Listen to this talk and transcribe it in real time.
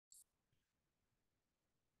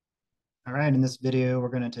All right, in this video, we're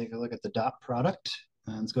going to take a look at the dot product.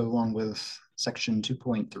 Let's go along with section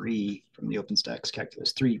 2.3 from the OpenStax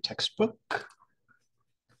Calculus 3 textbook.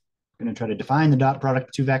 We're going to try to define the dot product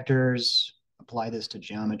of two vectors, apply this to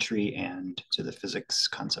geometry and to the physics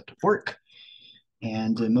concept of work.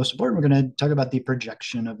 And most important, we're going to talk about the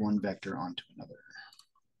projection of one vector onto another.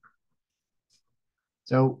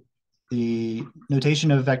 So the notation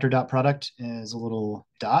of vector dot product is a little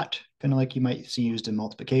dot, kind of like you might see used in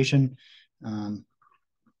multiplication,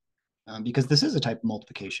 because this is a type of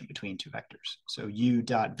multiplication between two vectors. So u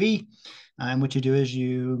dot v, and what you do is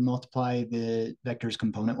you multiply the vectors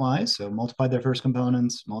component-wise. So multiply their first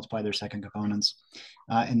components, multiply their second components,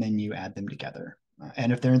 and then you add them together.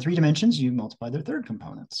 And if they're in 3 dimensions, you multiply their third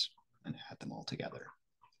components and add them all together.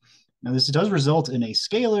 Now, this does result in a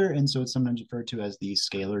scalar, and so it's sometimes referred to as the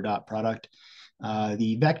scalar dot product.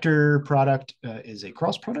 The vector product is a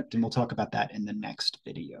cross product, and we'll talk about that in the next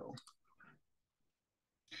video.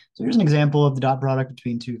 So here's an example of the dot product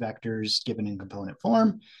between two vectors given in component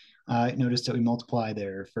form. Notice that we multiply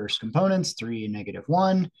their first components, 3 and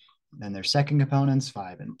 -1, then their second components,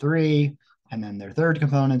 5 and 3, and then their third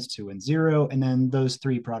components, 2 and 0, and then those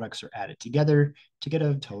 3 products are added together to get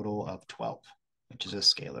a total of 12, which is a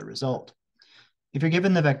scalar result. If you're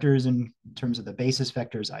given the vectors in terms of the basis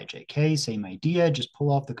vectors I, j, k, same idea, just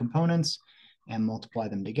pull off the components and multiply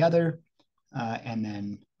them together, and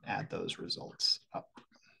then add those results up.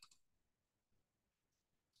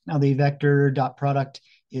 Now, the vector dot product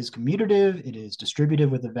is commutative. It is distributive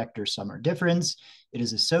with a vector sum or difference. It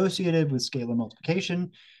is associated with scalar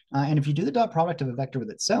multiplication. And if you do the dot product of a vector with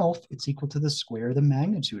itself, it's equal to the square of the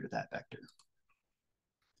magnitude of that vector.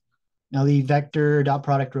 Now, the vector dot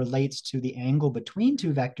product relates to the angle between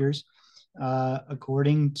two vectors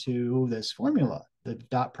according to this formula. The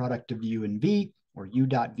dot product of u and v, or u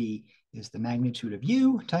dot v, is the magnitude of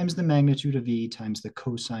u times the magnitude of v times the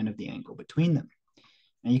cosine of the angle between them.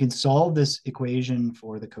 And you can solve this equation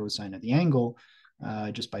for the cosine of the angle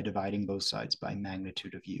just by dividing both sides by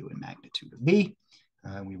magnitude of u and magnitude of v.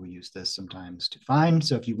 We will use this sometimes to find.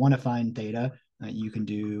 So if you want to find theta, you can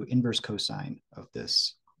do inverse cosine of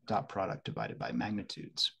this dot product divided by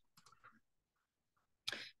magnitudes.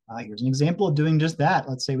 Here's an example of doing just that.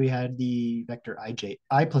 Let's say we had the vector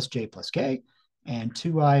I plus j plus k and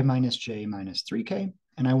 2i minus j minus 3k,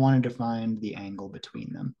 and I wanted to find the angle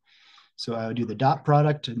between them. So I would do the dot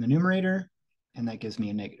product in the numerator, and that gives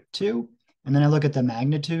me a -2. And then I look at the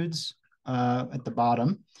magnitudes at the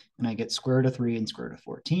bottom, and I get square root of 3 and square root of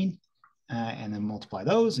 14, and then multiply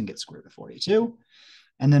those and get square root of 42.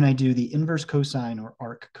 And then I do the inverse cosine or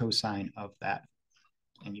arc cosine of that,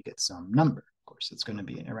 and you get some number. Of course, it's going to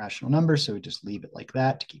be an irrational number, so we just leave it like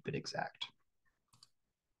that to keep it exact.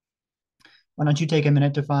 Why don't you take a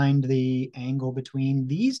minute to find the angle between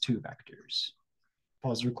these two vectors?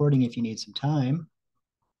 Pause the recording if you need some time.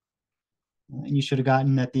 And you should have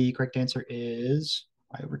gotten that the correct answer is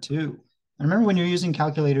pi/2. And remember, when you're using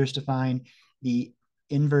calculators to find the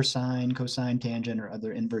inverse sine, cosine, tangent, or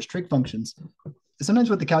other inverse trig functions, sometimes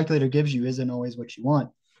what the calculator gives you isn't always what you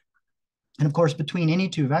want. And of course, between any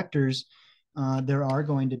two vectors, there are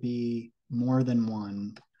going to be more than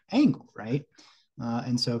one angle, right?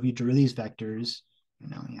 And so if you drew these vectors,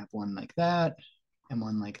 you have one like that and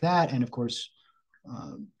one like that. And of course,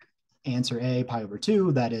 answer A,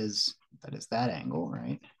 pi/2, that is that angle,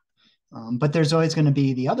 right? But there's always going to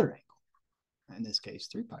be the other angle, in this case,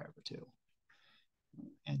 3 pi/2.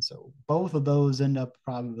 And so both of those end up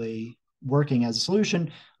probably working as a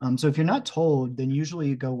solution. So if you're not told, then usually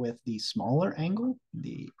you go with the smaller angle,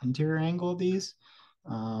 the interior angle of these,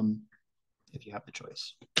 if you have the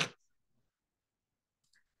choice.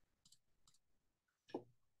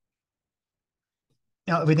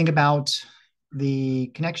 Now, if we think about the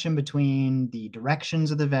connection between the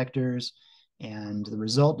directions of the vectors and the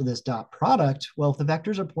result of this dot product, well, if the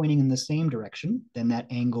vectors are pointing in the same direction, then that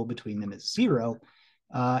angle between them is 0.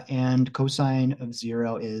 And cosine of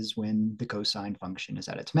 0 is when the cosine function is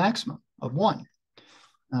at its maximum of 1.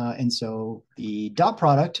 And so the dot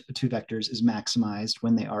product of two vectors is maximized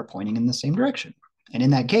when they are pointing in the same direction. And in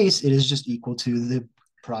that case, it is just equal to the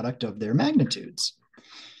product of their magnitudes,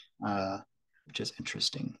 which is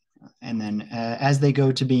interesting. And then as they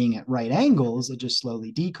go to being at right angles, it just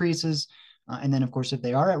slowly decreases. And then, of course, if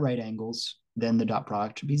they are at right angles, then the dot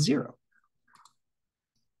product should be 0.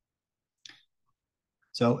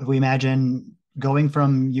 So if we imagine going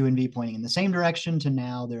from u and v pointing in the same direction to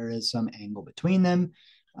now there is some angle between them,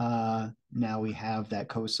 now we have that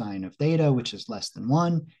cosine of theta, which is less than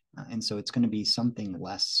 1. And so it's going to be something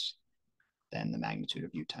less than the magnitude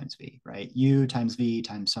of u times v, right? U times v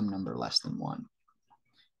times some number less than 1.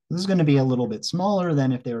 This is going to be a little bit smaller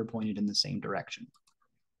than if they were pointed in the same direction.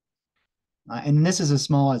 And this is as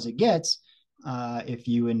small as it gets if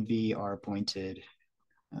u and v are pointed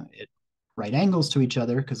at right angles to each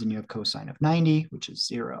other, because then you have cosine of 90, which is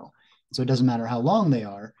 0. So it doesn't matter how long they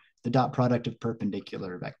are, the dot product of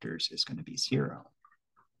perpendicular vectors is going to be 0.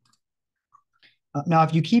 Now,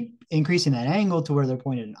 if you keep increasing that angle to where they're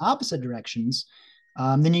pointed in opposite directions,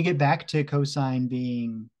 then you get back to cosine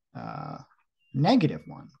being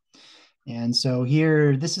 -1. And so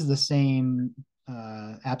here, this is the same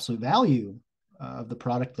absolute value of the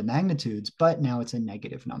product of the magnitudes, but now it's a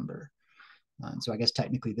negative number. And so I guess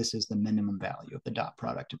technically this is the minimum value of the dot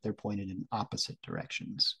product if they're pointed in opposite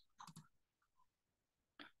directions.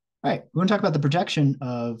 All right, we're going to talk about the projection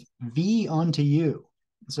of V onto U.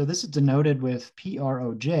 So this is denoted with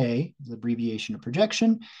PROJ, the abbreviation of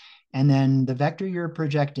projection. And then the vector you're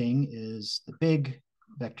projecting is the big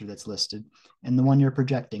vector that's listed. And the one you're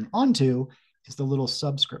projecting onto is the little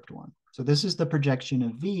subscript one. So this is the projection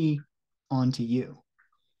of V onto U.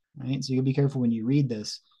 Right? So you'll be careful when you read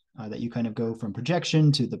this that you kind of go from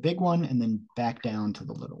projection to the big one and then back down to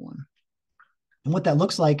the little one. And what that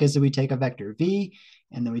looks like is that we take a vector V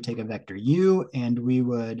and then we take a vector U and we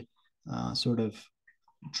would sort of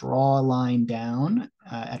draw a line down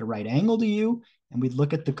at a right angle to U, and we'd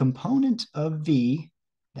look at the component of V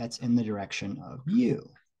that's in the direction of U.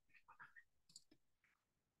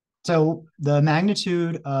 So the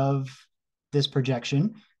magnitude of this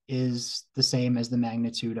projection is the same as the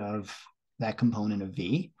magnitude of that component of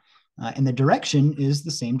V, and the direction is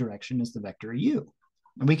the same direction as the vector U.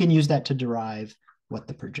 And we can use that to derive what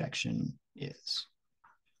the projection is.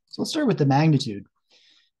 So let's start with the magnitude.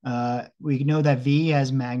 We know that V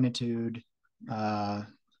has magnitude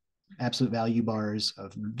absolute value bars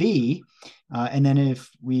of V. And then if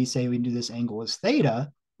we say we do this angle as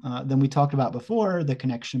theta, then we talked about before the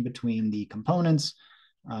connection between the components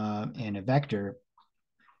and a vector,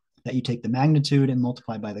 that you take the magnitude and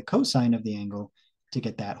multiply by the cosine of the angle to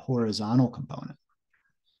get that horizontal component.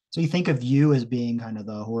 So you think of U as being kind of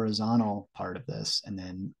the horizontal part of this, and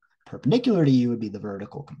then perpendicular to U would be the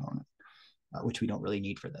vertical component, which we don't really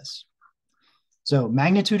need for this. So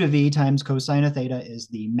magnitude of V times cosine of theta is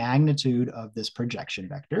the magnitude of this projection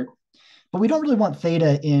vector, but we don't really want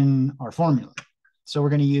theta in our formula. So we're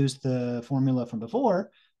going to use the formula from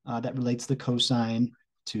before that relates the cosine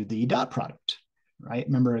to the dot product, right?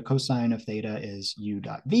 Remember, a cosine of theta is U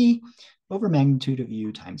dot V over magnitude of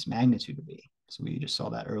U times magnitude of V. So we just saw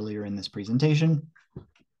that earlier in this presentation.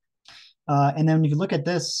 And then if you look at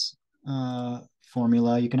this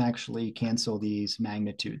formula, you can actually cancel these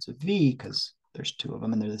magnitudes of V because there's two of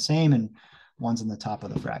them and they're the same, and one's in the top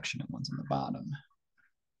of the fraction and one's in the bottom.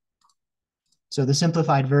 So the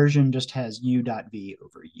simplified version just has U dot V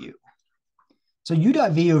over U. So U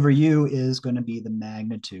dot V over U is going to be the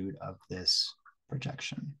magnitude of this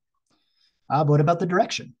projection. But what about the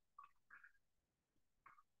direction?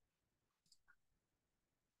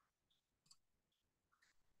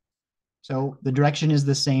 So the direction is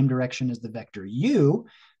the same direction as the vector U,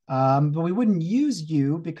 but we wouldn't use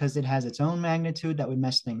U because it has its own magnitude that would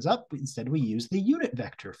mess things up. Instead, we use the unit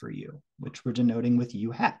vector for U, which we're denoting with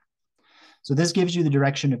U hat. So this gives you the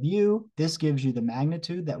direction of U. This gives you the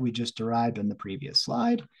magnitude that we just derived on the previous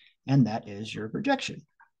slide, and that is your projection.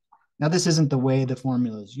 Now, this isn't the way the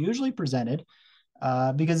formula is usually presented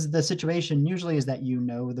because the situation usually is that you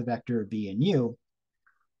know the vector B and U.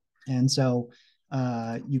 And so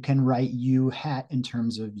you can write U hat in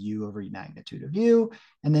terms of U over magnitude of U,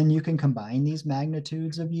 and then you can combine these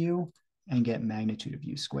magnitudes of U and get magnitude of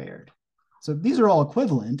U squared. So these are all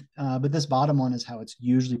equivalent, but this bottom one is how it's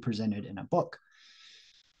usually presented in a book.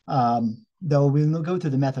 Though when we'll go through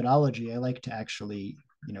the methodology, I like to actually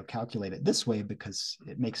calculate it this way because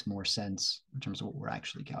it makes more sense in terms of what we're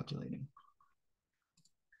actually calculating.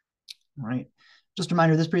 All right. Just a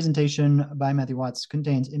reminder, this presentation by Matthew Watts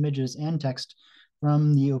contains images and text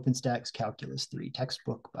from the OpenStax Calculus 3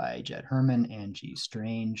 textbook by Jed Herman and G.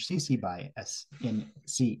 Strange, CC by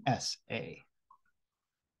NCSA.